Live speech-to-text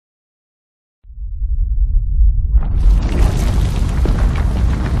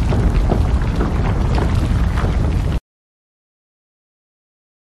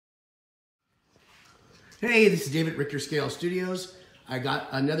Hey, this is David at Richter Scale Studios. I got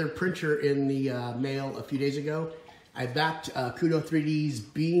another printer in the mail a few days ago. I backed Kudo3D's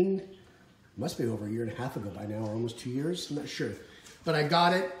Bean. Must be over a year and a half ago by now, or almost 2 years. I'm not sure. But I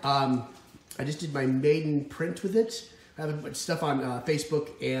got it. I just did my maiden print with it. I have a bunch of stuff on Facebook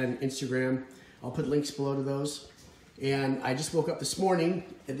and Instagram. I'll put links below to those. And I just woke up this morning,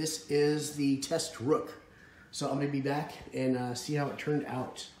 and this is the test rook. So I'm going to be back and see how it turned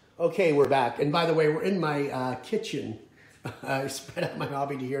out. Okay, we're back. And by the way, we're in my kitchen. I spread out my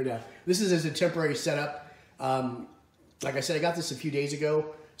hobby to here now. This is as a temporary setup. Like I said, I got this a few days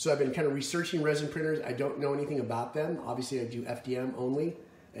ago. So I've been kind of researching resin printers. I don't know anything about them. Obviously, I do FDM only.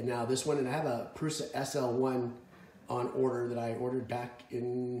 And now this one, and I have a PRUSA SL1 on order that I ordered back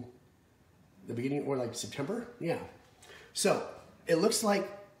in the beginning, or like September? Yeah. So it looks like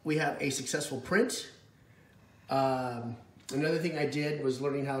we have a successful print. Another thing I did was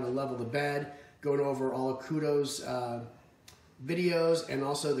learning how to level the bed, going over all of Kudo's videos, and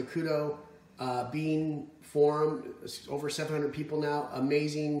also the Kudo Bean forum. It's over 700 people now.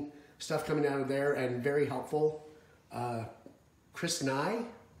 Amazing stuff coming out of there and very helpful. Chris Nye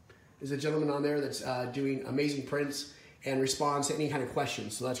is a gentleman on there that's doing amazing prints and responds to any kind of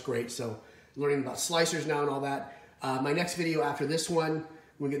questions. So that's great. So learning about slicers now and all that. My next video after this one,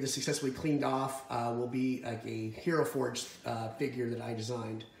 when we get this successfully cleaned off, will be like a Hero Forged figure that I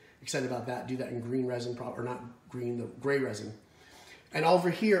designed. Excited about that. Do that in green resin, or not green, the gray resin. And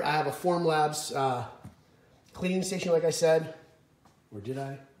over here, I have a Formlabs cleaning station, like I said. Or did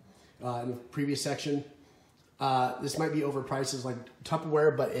I? In the previous section. This might be overpriced as like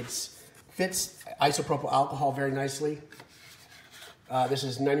Tupperware, but it fits isopropyl alcohol very nicely. This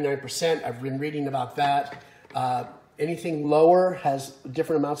is 99%. I've been reading about that. Anything lower has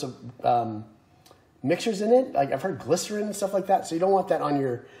different amounts of mixers in it. Like I've heard glycerin and stuff like that. So you don't want that on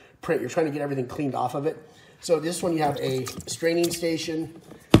your print. You're trying to get everything cleaned off of it. So this one you have a straining station,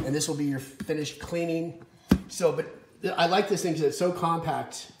 and this will be your finished cleaning. So, but I like this thing because it's so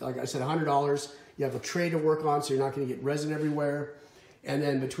compact. Like I said, $100. You have a tray to work on, so you're not going to get resin everywhere. And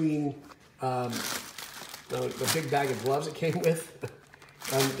then between the big bag of gloves it came with,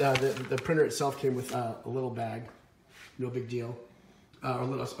 and the printer itself came with a little bag. No big deal.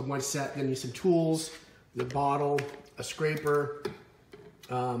 One set. Then you need some tools, the bottle, a scraper.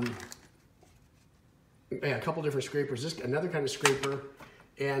 Yeah, a couple different scrapers. This another kind of scraper,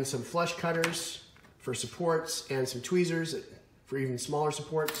 and some flush cutters for supports, and some tweezers for even smaller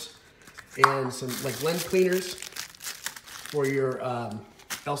supports, and some like lens cleaners for your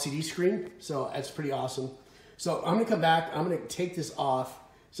LCD screen. So that's pretty awesome. So I'm gonna come back. I'm gonna take this off.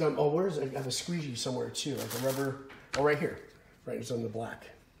 So where's I have a squeegee somewhere too, like a rubber. Oh, right here. Right, it's on the black.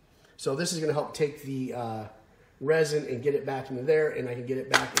 So this is gonna help take the resin and get it back into there, and I can get it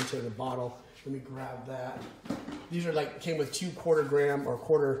back into the bottle. Let me grab that. These are like, came with 2 1/4 gram or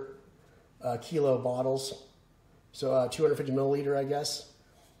 1/4 kilo bottles. So 250 milliliter, I guess.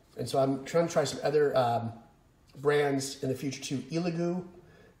 And so I'm trying to try some other brands in the future too. Elegoo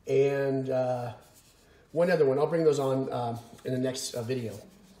and one other one. I'll bring those on in the next video.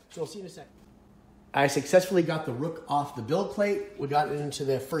 So we'll see you in a second. I successfully got the rook off the build plate. We got it into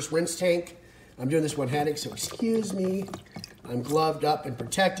the first rinse tank. I'm doing this one-handed, so excuse me. I'm gloved up and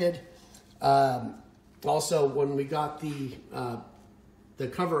protected. Also, when we got the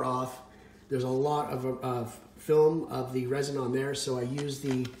cover off, there's a lot of film of the resin on there, so I used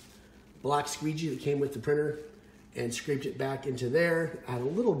the black squeegee that came with the printer and scraped it back into there. I had a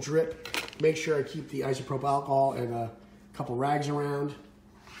little drip. Make sure I keep the isopropyl alcohol and a couple rags around.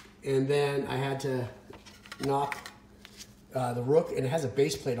 And then I had to knock the rook, and it has a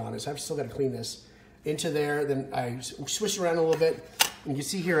base plate on it, so I've still got to clean this, into there. Then I switched around a little bit. And you can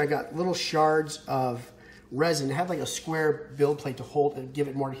see here I got little shards of resin. It had like a square build plate to hold and give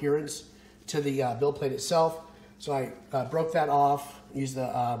it more adherence to the build plate itself. So I broke that off, used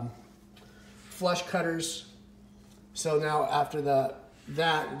the flush cutters. So now after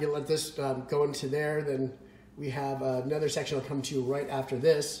that, we're gonna let this go into there. Then we have another section I'll come to right after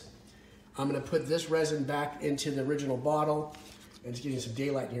this. I'm gonna put this resin back into the original bottle. And it's getting some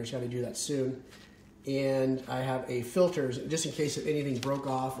daylight in here, so I gotta do that soon. And I have a filter, just in case if anything broke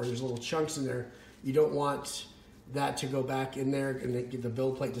off or there's little chunks in there. You don't want that to go back in there and get the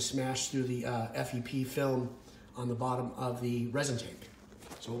build plate to smash through the FEP film on the bottom of the resin tank.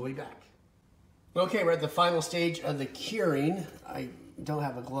 So we'll be back. Okay, we're at the final stage of the curing. I don't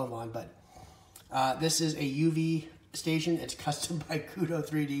have a glove on, but this is a UV station. It's custom by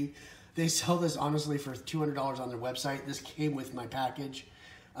Kudo3D. They sell this honestly for $200 on their website. This came with my package.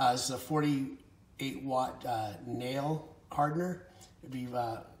 This is a 48 watt nail hardener. It'd be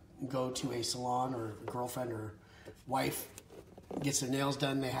go to a salon or girlfriend or wife gets their nails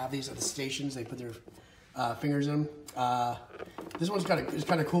done, they have these at the stations. They put their fingers in them. This one's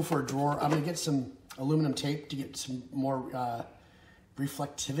kind of cool for a drawer. I'm gonna get some aluminum tape to get some more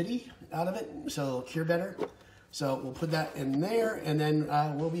reflectivity out of it, so it'll cure better. So we'll put that in there, and then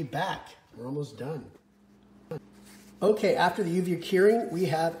we'll be back. We're almost done. Okay, after the UV curing, we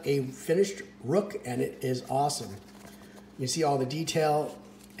have a finished rook, and it is awesome. You see all the detail.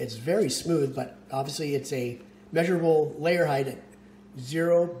 It's very smooth, but obviously it's a measurable layer height at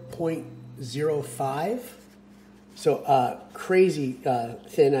 0.05. So crazy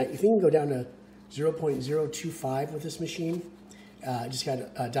thin. I think you can go down to 0.025 with this machine. Just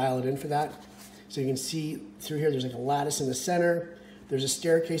got to dial it in for that. So you can see through here, there's like a lattice in the center. There's a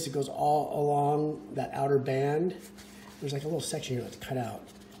staircase that goes all along that outer band. There's like a little section here that's cut out.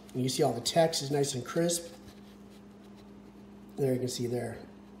 And you see all the text is nice and crisp. There you can see there.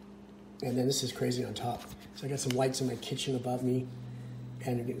 And then this is crazy on top. So I got some lights in my kitchen above me,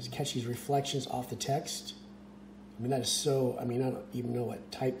 and you can catch these reflections off the text. I mean, that is so, I mean, I don't even know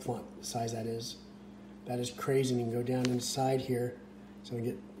what type font size that is. That is crazy. And you can go down inside here, so we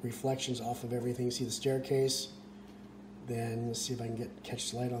get reflections off of everything. You see the staircase. Then let's see if I can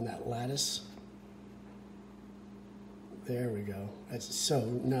catch the light on that lattice. There we go. That's so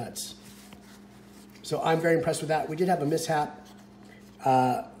nuts. So I'm very impressed with that. We did have a mishap.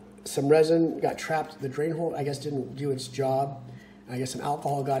 Some resin got trapped. The drain hole, I guess, didn't do its job. I guess some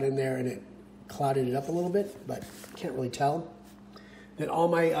alcohol got in there and it clouded it up a little bit, but can't really tell. Then all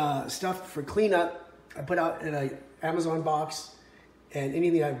my stuff for cleanup, I put out in an Amazon box, and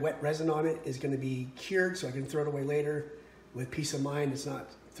anything that had wet resin on it is going to be cured, so I can throw it away later with peace of mind. It's not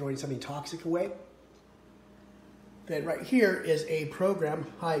throwing something toxic away. Then right here is a program.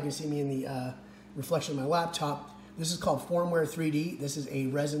 Hi, you can see me in the reflection of my laptop. This is called Formware 3D. This is a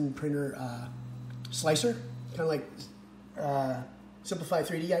resin printer slicer, kind of like Simplify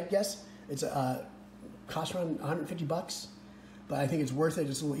 3D, I guess. It's costs around 150 bucks, but I think it's worth it.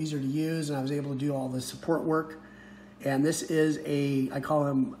 It's a little easier to use, and I was able to do all the support work. And this is I call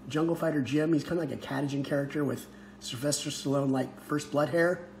him Jungle Fighter Jim. He's kind of like a Catagen character with Sylvester Stallone like First Blood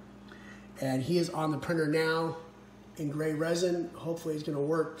hair. And he is on the printer now in gray resin. Hopefully it's gonna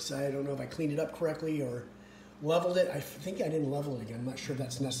work, because I don't know if I cleaned it up correctly or leveled it. I think I didn't level it again. I'm not sure if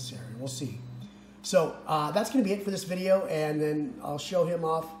that's necessary. We'll see. So that's gonna be it for this video, and then I'll show him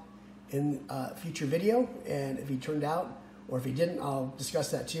off in a future video, and if he turned out, or if he didn't, I'll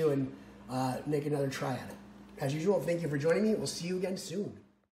discuss that too and make another try at it. As usual, thank you for joining me. We'll see you again soon.